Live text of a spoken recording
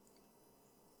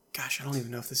Gosh, I don't even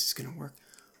know if this is going to work.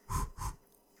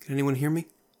 Can anyone hear me?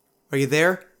 Are you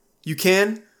there? You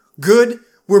can? Good.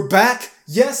 We're back.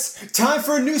 Yes. Time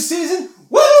for a new season.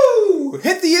 Woo!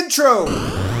 Hit the intro.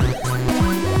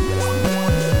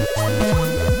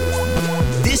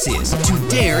 This is To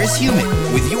Dare is Human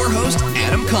with your host,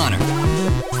 Adam Connor.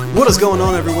 What is going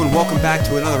on, everyone? Welcome back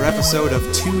to another episode of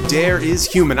To Dare is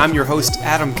Human. I'm your host,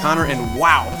 Adam Connor, and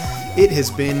wow, it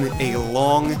has been a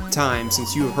long time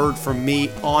since you have heard from me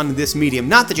on this medium.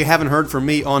 Not that you haven't heard from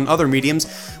me on other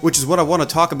mediums, which is what I want to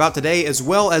talk about today, as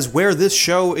well as where this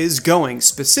show is going,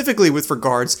 specifically with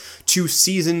regards to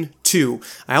Season 2.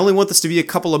 I only want this to be a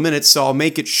couple of minutes, so I'll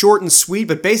make it short and sweet,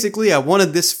 but basically I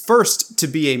wanted this first to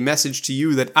be a message to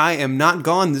you that I am not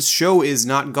gone. This show is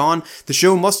not gone. The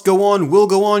show must go on, will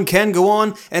go on, can go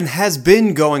on, and has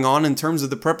been going on in terms of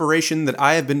the preparation that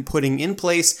I have been putting in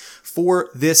place for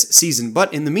this season.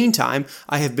 But in the meantime,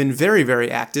 I have been very, very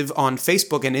active on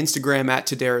Facebook and Instagram at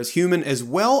To Dare is Human, as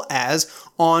well as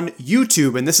on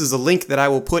YouTube, and this is a link that I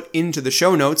will put into the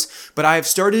show notes, but I have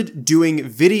started doing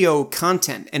video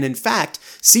content, and in fact,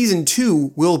 Season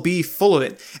 2 will be full of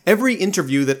it. Every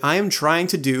interview that I am trying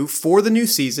to do for the new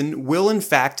season will in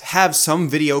fact have some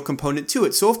video component to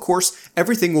it, so of course,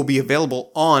 everything will be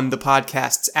available on the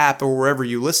podcast's app or wherever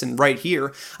you listen right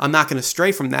here. I'm not going to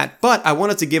stray from that, but I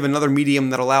wanted to give another medium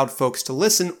that allowed folks to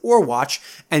listen or watch,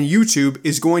 and YouTube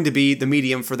is going to be the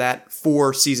medium for that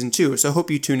for Season 2, so I hope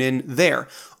you tune in there.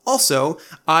 Also,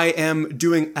 I am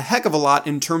doing a heck of a lot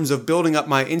in terms of building up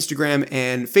my Instagram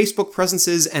and Facebook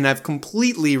presences, and I've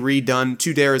completely redone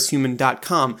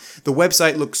todareishuman.com. The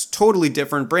website looks totally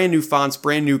different, brand new fonts,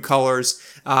 brand new colors.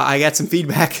 I got some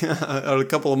feedback a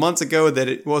couple of months ago that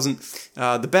it wasn't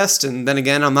the best, and then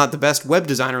again, I'm not the best web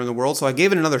designer in the world, so I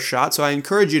gave it another shot. So I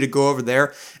encourage you to go over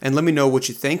there and let me know what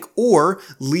you think, or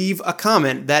leave a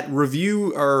comment. That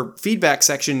review or feedback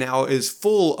section now is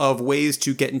full of ways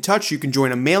to get in touch. You can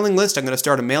join a mailing list. I'm going to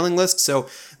start a mailing list, so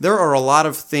there are a lot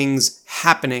of things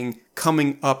happening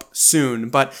coming up soon.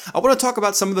 But I want to talk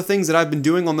about some of the things that I've been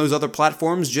doing on those other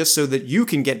platforms just so that you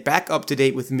can get back up to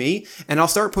date with me, and I'll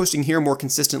start posting here more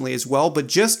consistently as well, but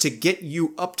just to get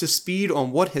you up to speed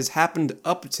on what has happened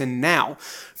up to now.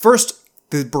 First,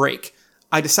 the break.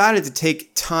 I decided to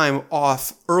take time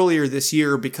off earlier this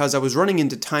year because I was running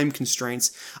into time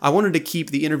constraints. I wanted to keep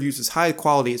the interviews as high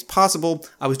quality as possible.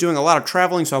 I was doing a lot of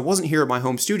traveling, so I wasn't here at my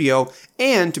home studio.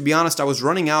 And to be honest, I was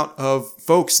running out of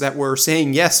folks that were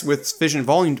saying yes with sufficient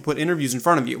volume to put interviews in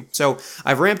front of you. So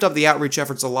I've ramped up the outreach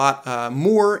efforts a lot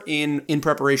more in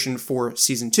preparation for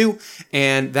Season 2,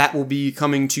 and that will be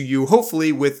coming to you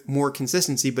hopefully with more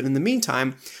consistency. But in the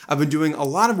meantime, I've been doing a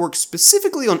lot of work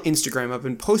specifically on Instagram. I've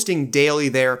been posting daily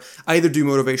there. I either do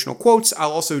motivational quotes,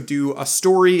 I'll also do a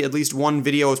story, at least one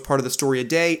video as part of the story a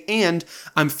day, and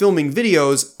I'm filming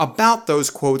videos about those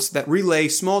quotes that relay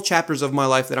small chapters of my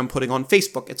life that I'm putting on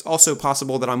Facebook. It's also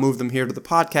possible that I'll move them here to the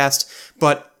podcast,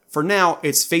 but for now,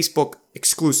 it's Facebook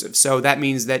exclusive. So that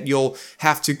means that you'll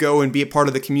have to go and be a part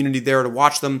of the community there to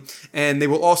watch them, and they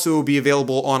will also be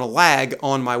available on a lag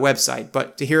on my website.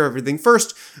 But to hear everything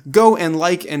first, go and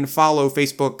like and follow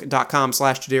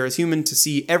facebook.com/todareishuman to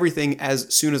see everything as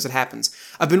soon as it happens.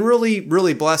 I've been really,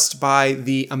 really blessed by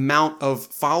the amount of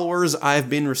followers I've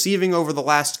been receiving over the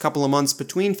last couple of months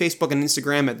between Facebook and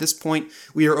Instagram. At this point,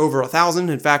 we are over 1,000.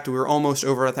 In fact, we're almost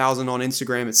over 1,000 on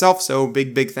Instagram itself. So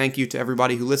big thank you to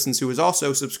everybody who listens, who is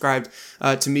also subscribed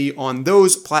to me on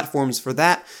those platforms for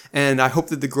that, and I hope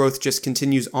that the growth just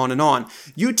continues on and on.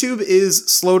 YouTube is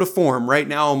slow to form. Right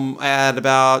now I'm at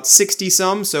about 60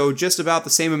 some, so just about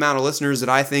the same amount of listeners that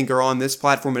I think are on this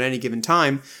platform at any given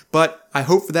time, but I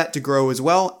hope for that to grow as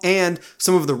well, and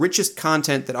some of the richest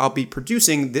content that I'll be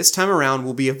producing this time around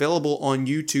will be available on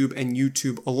YouTube and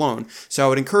YouTube alone. So I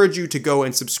would encourage you to go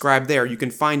and subscribe there. You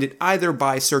can find it either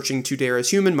by searching To Dare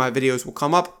is Human, my videos will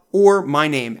come up, or my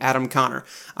name, Adam Connor.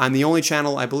 I'm the only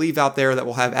channel, I believe, out there that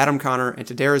will have Adam Connor and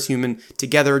To Dare is Human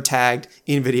together tagged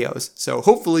in videos. So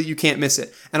hopefully you can't miss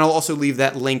it. And I'll also leave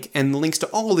that link and the links to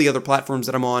all the other platforms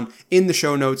that I'm on in the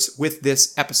show notes with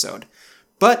this episode.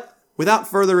 But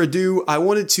without further ado, I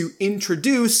wanted to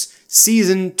introduce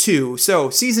Season 2. So,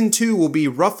 Season 2 will be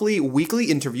roughly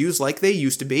weekly interviews like they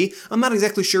used to be. I'm not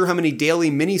exactly sure how many daily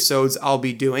minisodes I'll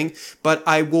be doing, but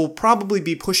I will probably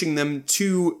be pushing them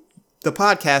to the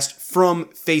podcast from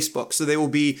Facebook. So they will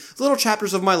be little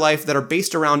chapters of my life that are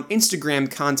based around Instagram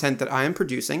content that I am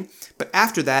producing. But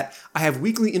after that, I have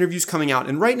weekly interviews coming out.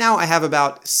 And right now I have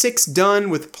about 6 done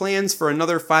with plans for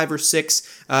another 5 or 6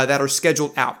 that are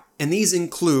scheduled out. And these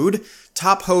include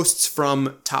top hosts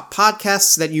from top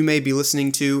podcasts that you may be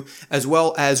listening to, as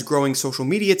well as growing social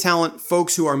media talent,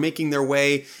 folks who are making their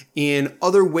way in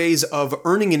other ways of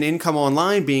earning an income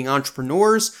online, being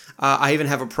entrepreneurs. I even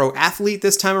have a pro athlete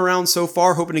this time around so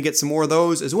far, hoping to get some more of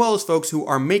those, as well as folks who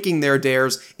are making their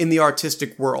dares in the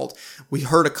artistic world. We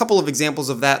heard a couple of examples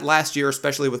of that last year,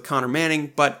 especially with Connor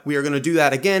Manning, but we are going to do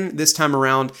that again this time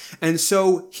around. And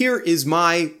so here is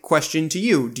my question to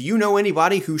you. Do you know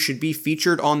anybody who should be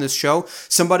featured on this show?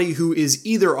 Somebody who is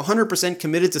either 100%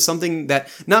 committed to something that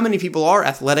not many people are,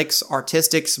 athletics,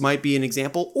 artistics might be an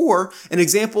example, or an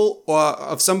example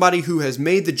of somebody who has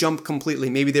made the jump completely.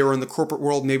 Maybe they were in the corporate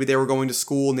world, maybe they were going to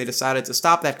school and they decided to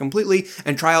stop that completely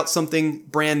and try out something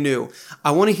brand new.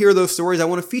 I want to hear those stories. I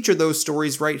want to feature those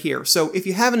stories right here. So if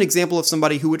you have an example of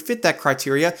somebody who would fit that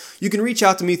criteria, you can reach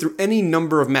out to me through any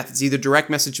number of methods. Either direct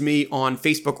message me on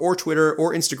Facebook or Twitter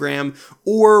or Instagram,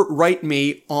 or write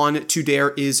me on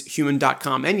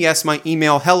todareishuman.com. And yes, my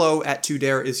email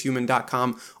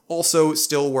hello@todareishuman.com also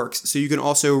still works, so you can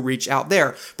also reach out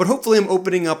there. But hopefully I'm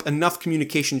opening up enough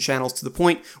communication channels to the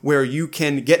point where you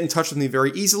can get in touch with me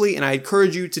very easily, and I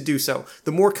encourage you to do so.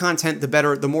 The more content, the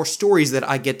better. The more stories that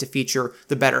I get to feature,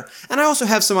 the better. And I also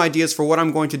have some ideas for what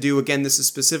I'm going to do. Again, this is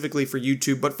specifically for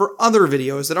YouTube, but for other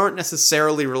videos that aren't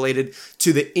necessarily related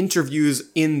to the interviews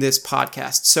in this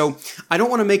podcast. So I don't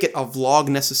want to make it a vlog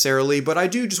necessarily, but I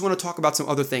do just want to talk about some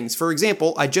other things. For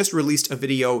example, I just released a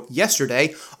video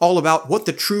yesterday all about what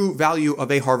the true value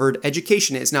of a Harvard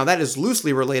education is. Now, that is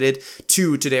loosely related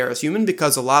to Today as Human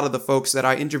because a lot of the folks that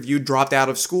I interviewed dropped out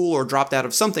of school or dropped out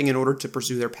of something in order to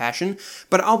pursue their passion.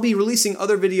 But I'll be releasing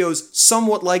other videos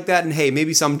somewhat like that, and hey,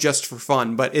 maybe some just for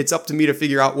fun, but it's up to me to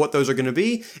figure out what those are going to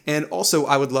be. And also,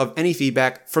 I would love any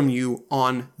feedback from you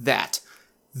on that.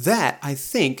 That, I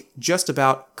think, just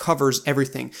about covers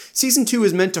everything. Season 2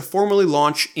 is meant to formally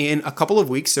launch in a couple of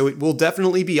weeks, so it will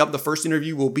definitely be up. The first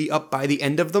interview will be up by the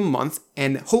end of the month,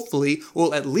 and hopefully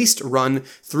will at least run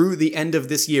through the end of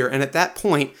this year. And at that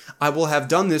point, I will have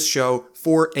done this show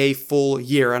for a full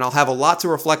year, and I'll have a lot to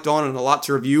reflect on and a lot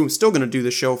to review. I'm still going to do the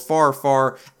show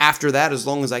far after that as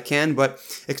long as I can, but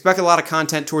expect a lot of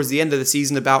content towards the end of the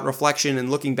season about reflection and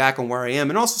looking back on where I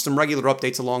am, and also some regular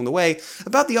updates along the way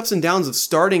about the ups and downs of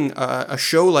starting a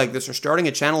show like this or starting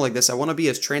a channel like this. I want to be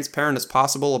as transparent as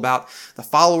possible about the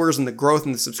followers and the growth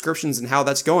and the subscriptions and how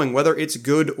that's going, whether it's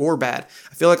good or bad.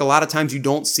 I feel like a lot of times you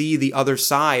don't see the other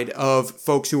side of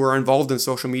folks who are involved in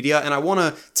social media, and I want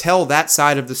to tell that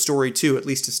side of the story too, at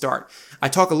least to start. I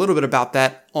talk a little bit about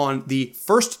that on the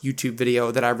first YouTube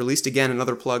video that I released. Again,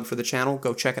 another plug for the channel.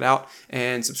 Go check it out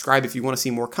and subscribe if you want to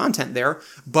see more content there.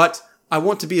 But I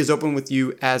want to be as open with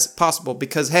you as possible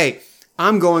because, hey,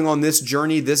 I'm going on this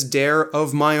journey, this dare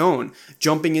of my own,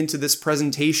 jumping into this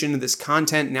presentation, this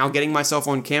content, now getting myself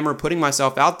on camera, putting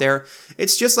myself out there.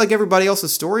 It's just like everybody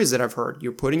else's stories that I've heard.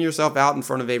 You're putting yourself out in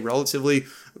front of a relatively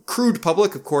crude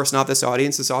public, of course, not this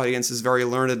audience. This audience is very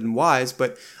learned and wise,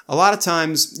 but a lot of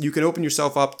times you can open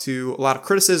yourself up to a lot of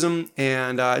criticism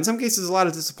and in some cases a lot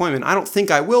of disappointment. I don't think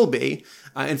I will be.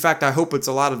 In fact, I hope it's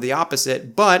a lot of the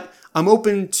opposite, but I'm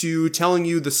open to telling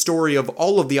you the story of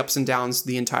all of the ups and downs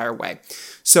the entire way.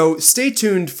 So stay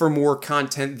tuned for more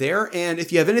content there, and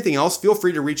if you have anything else, feel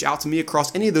free to reach out to me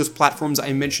across any of those platforms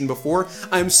I mentioned before.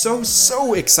 I'm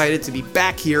so excited to be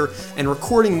back here and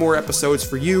recording more episodes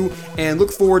for you, and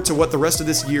look forward to what the rest of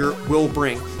this year will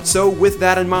bring. So with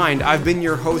that in mind, I've been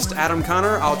your host, Adam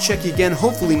Connor. I'll check you again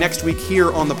hopefully next week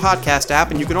here on the podcast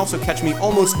app, and you can also catch me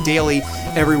almost daily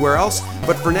everywhere else.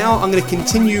 But for now, I'm going to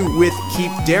continue with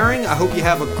Keep Daring. I hope you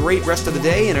have a great rest of the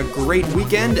day and a great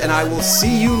weekend, and I will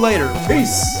see you later.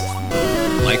 Peace!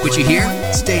 Like what you hear?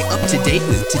 Stay up to date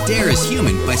with Today is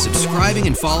Human by subscribing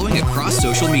and following across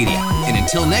social media. And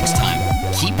until next time,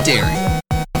 keep daring.